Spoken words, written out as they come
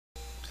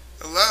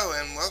Hello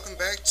and welcome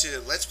back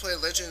to Let's Play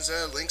Legends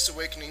of Link's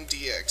Awakening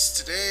DX.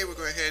 Today we're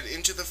going to head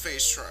into the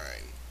Face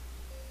Shrine.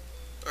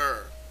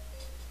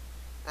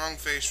 Wrong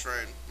Face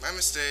Shrine. My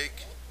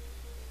mistake.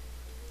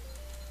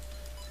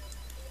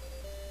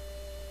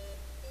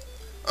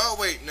 Oh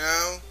wait,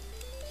 no.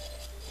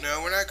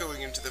 No, we're not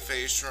going into the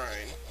Face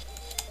Shrine.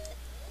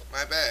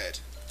 My bad.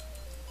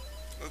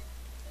 Oop.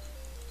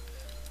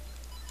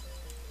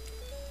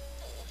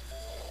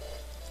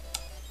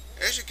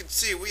 As you can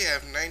see, we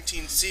have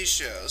 19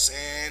 seashells,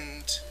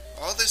 and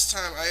all this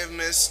time I have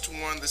missed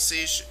one of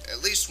the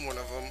at least one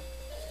of them.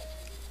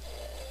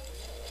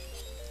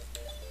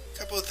 A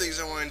couple of things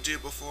I want to do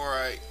before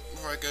I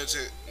go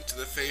into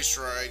the Face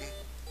Shrine.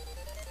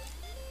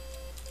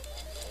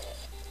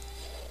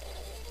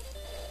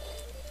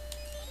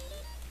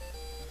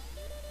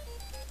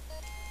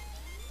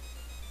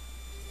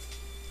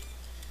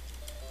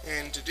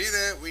 And to do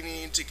that, we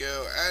need to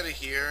go out of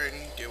here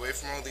and get away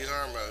from all these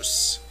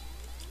Armos.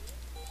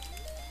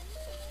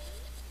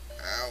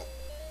 Ow.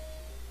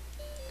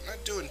 I'm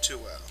not doing too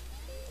well.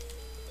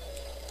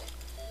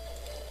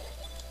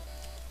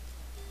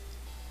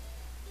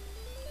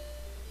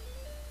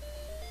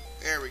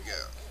 There we go.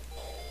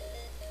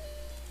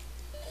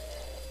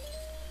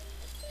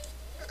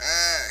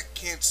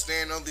 Can't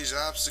stand all these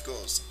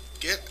obstacles.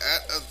 Get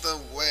out of the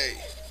way.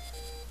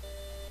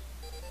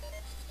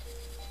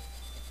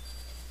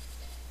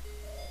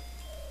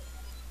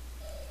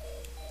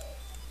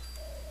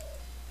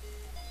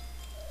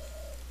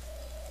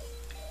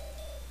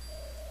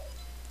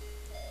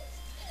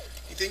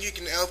 You think you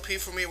can LP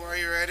for me while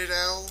you're at it,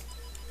 Al?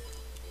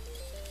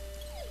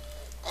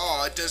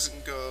 Oh, it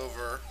doesn't go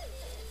over.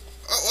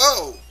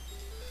 Oh, whoa!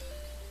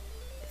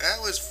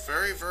 That was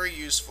very, very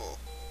useful.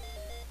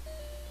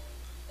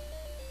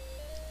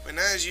 But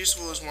not as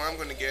useful as what I'm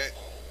going to get.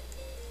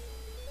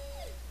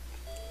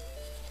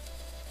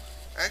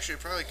 Actually,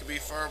 it probably could be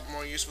far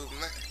more useful than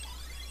that.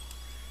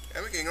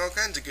 I'm getting all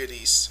kinds of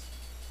goodies.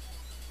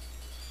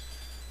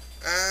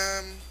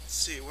 Let's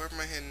see, where am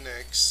I heading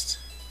next?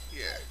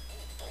 Yeah.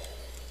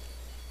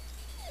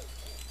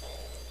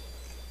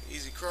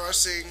 Easy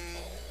crossing.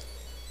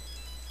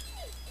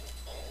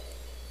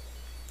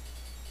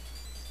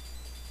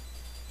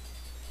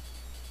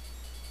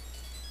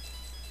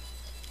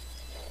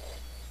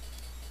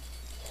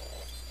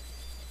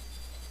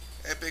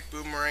 Epic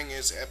boomerang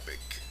is epic.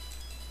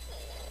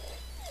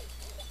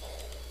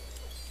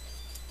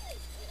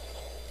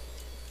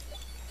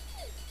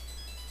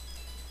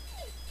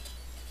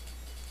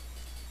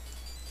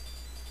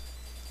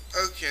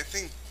 Okay, I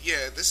think,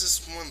 yeah, this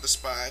is one of the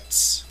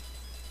spots.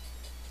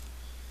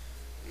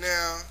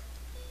 Now,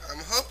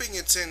 I'm hoping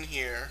it's in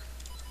here,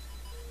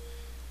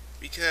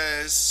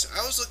 because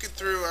I was looking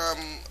through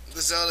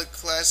the Zelda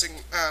Classic,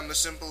 the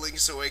Simple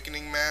Link's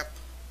Awakening map,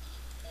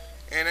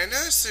 and I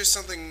noticed there's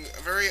something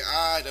very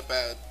odd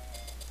about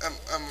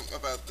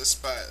this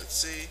spot. Let's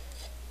see.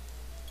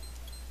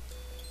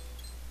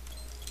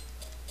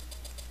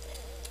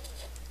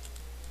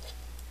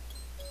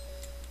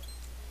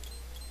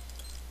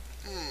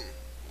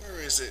 Where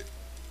is it?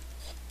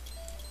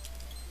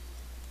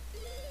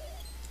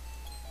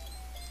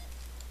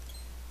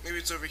 Maybe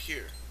it's over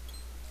here.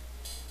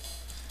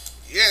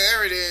 Yeah,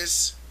 there it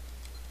is.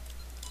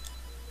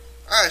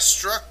 I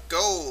struck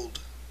gold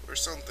or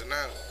something.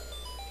 I don't know.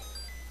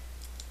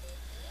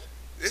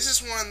 This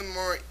is one of the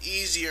more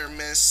easier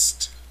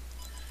missed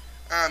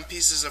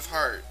pieces of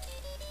heart,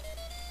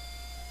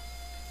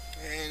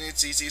 and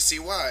it's easy to see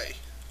why.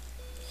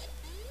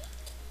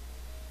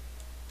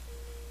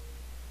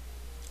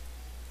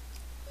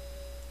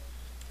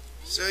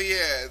 So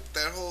yeah,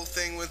 that whole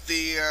thing with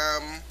the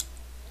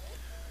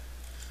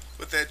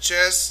with that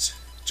chest,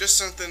 just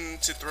something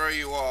to throw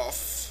you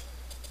off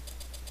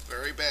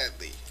very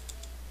badly.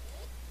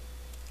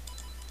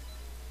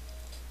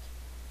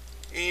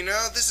 And you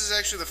know, this is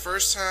actually the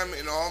first time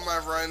in all my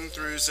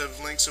run-throughs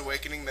of Link's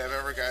Awakening that I've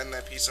ever gotten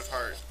that piece of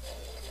heart.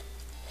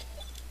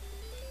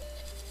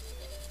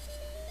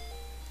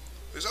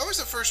 There's always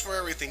a first for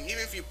everything, even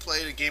if you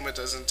played a game a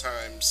dozen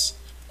times.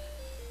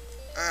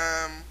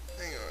 Hang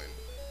on.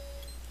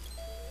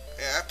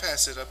 Yeah, I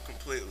passed it up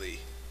completely.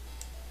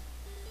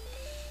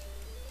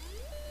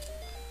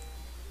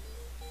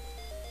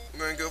 I'm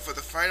going to go for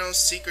the final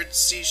secret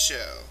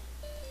seashell.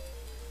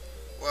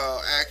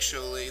 Well,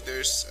 actually,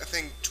 there's, I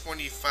think,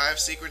 25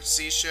 secret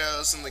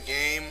seashells in the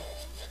game.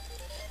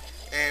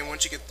 And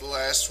once you get the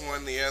last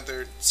one, the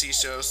other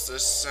seashells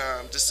just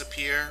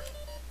disappear.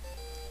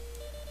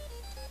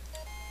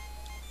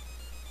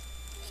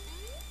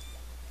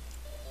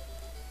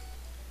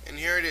 And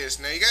here it is.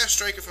 Now you gotta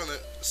strike it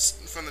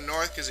from the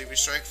north, because if you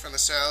strike it from the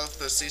south,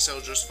 the seashell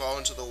will just fall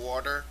into the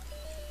water.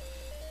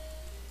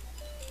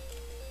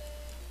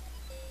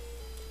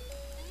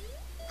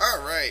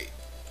 Alright.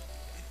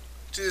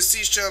 To the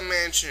Seashell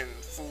Mansion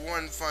for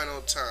one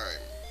final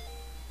time.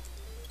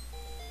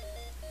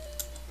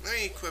 Let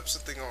me equip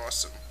something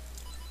awesome.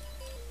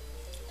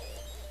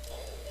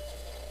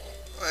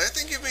 Oh, I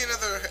think give me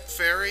another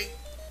fairy.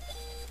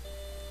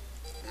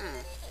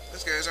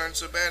 These guys aren't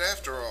so bad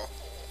after all.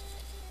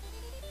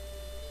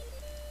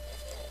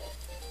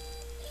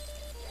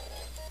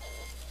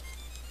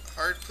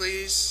 Heart,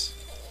 please.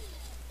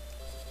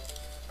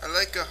 I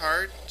like a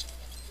heart.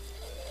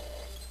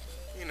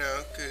 You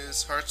know,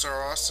 'cause hearts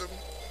are awesome.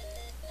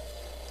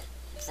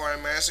 Before I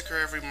massacre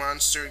every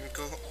monster in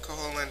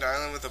Koholland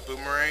Island with a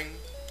boomerang.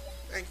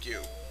 Thank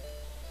you.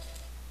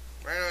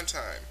 Right on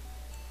time.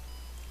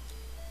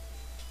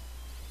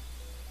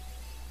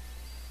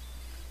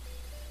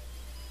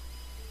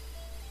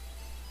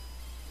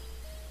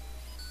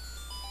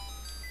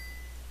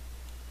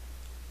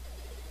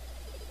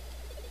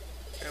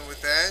 And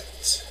with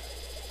that,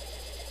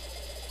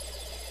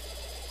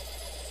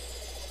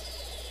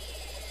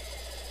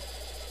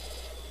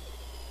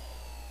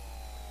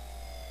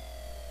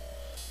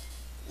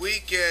 we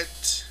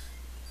get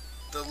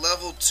the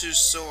level 2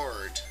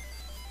 sword.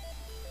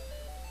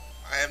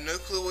 I have no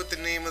clue what the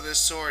name of this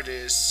sword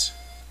is.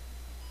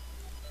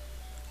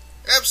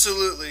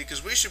 Absolutely,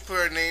 because we should put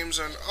our names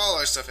on all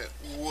our stuff.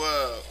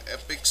 Whoa,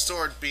 epic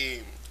sword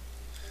beam.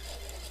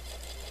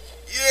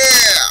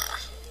 Yeah!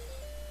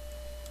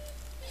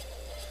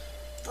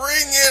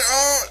 Bring it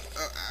on!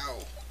 Oh,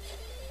 ow.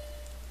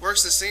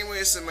 Works the same way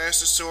as the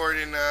Master Sword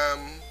in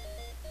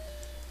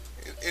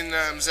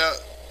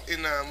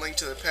Link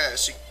to the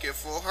Past. You get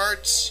full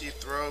hearts. You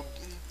throw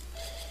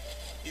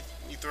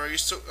your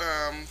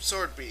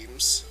sword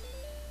beams.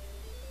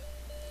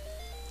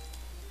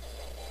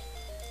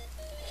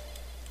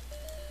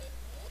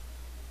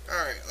 All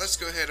right, let's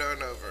go head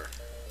on over.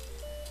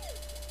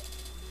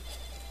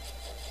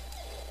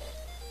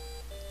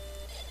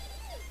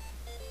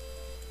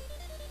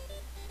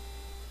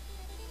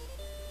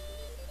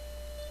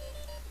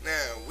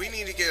 Now, we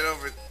need to get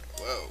over...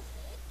 Whoa.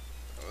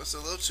 That was a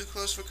little too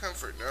close for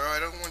comfort. No, I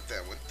don't want that.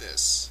 I want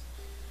this.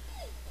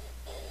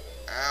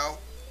 Ow.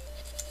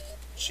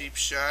 Cheap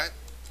shot.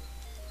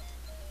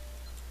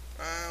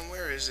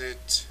 Where is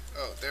it?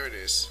 Oh, there it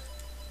is.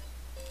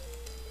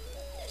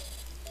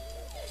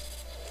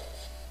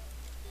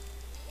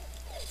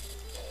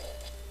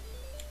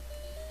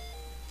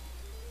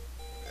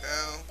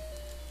 Oh.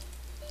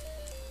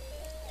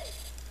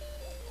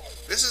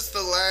 This is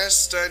the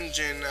last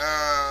dungeon,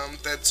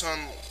 that's on,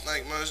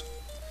 like,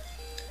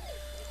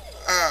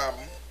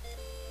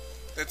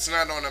 that's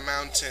not on a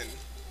mountain.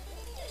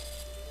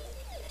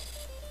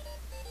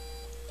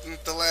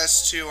 The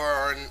last two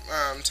are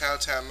on, Tao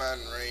Tao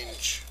Mountain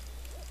Range.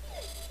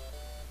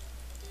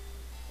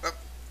 Oh,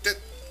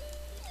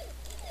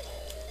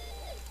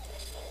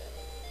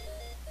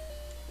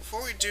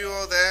 before we do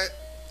all that,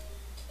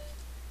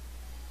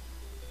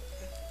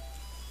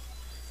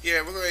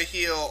 yeah, we're going to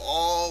heal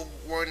all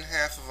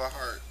 1/2 of a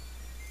heart.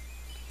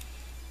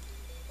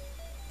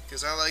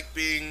 Because I like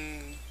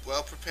being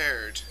well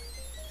prepared.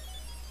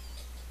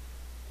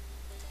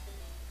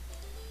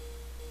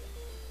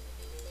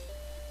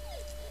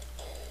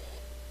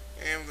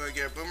 And we're going to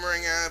get a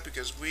boomerang out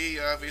because we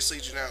obviously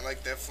do not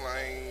like that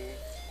flying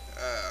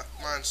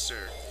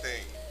monster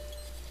thing.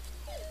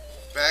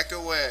 Back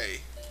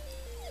away.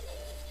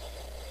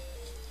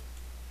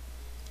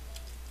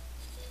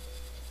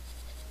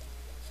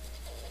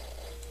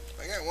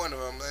 I got one of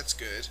them, that's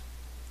good.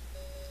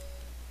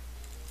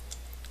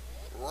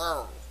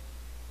 Whoa.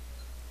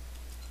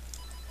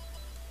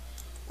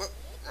 Whoop,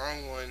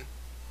 wrong one.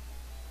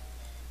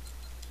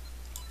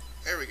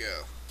 There we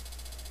go.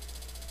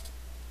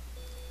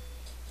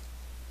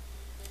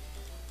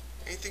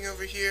 Anything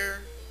over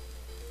here?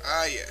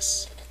 Ah,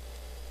 yes.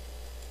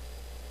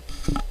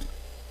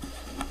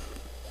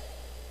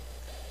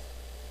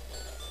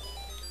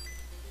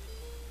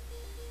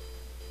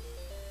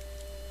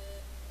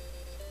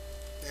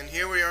 And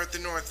here we are at the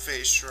North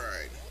Face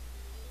Shrine.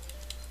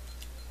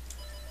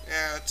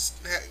 Now,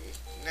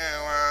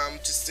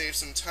 to save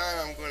some time,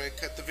 I'm going to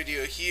cut the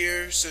video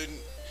here. So,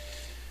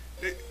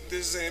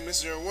 this is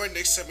Mr. 1.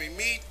 Next time we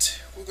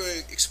meet, we're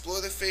going to explore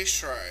the Face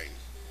Shrine.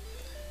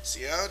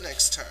 See y'all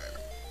next time.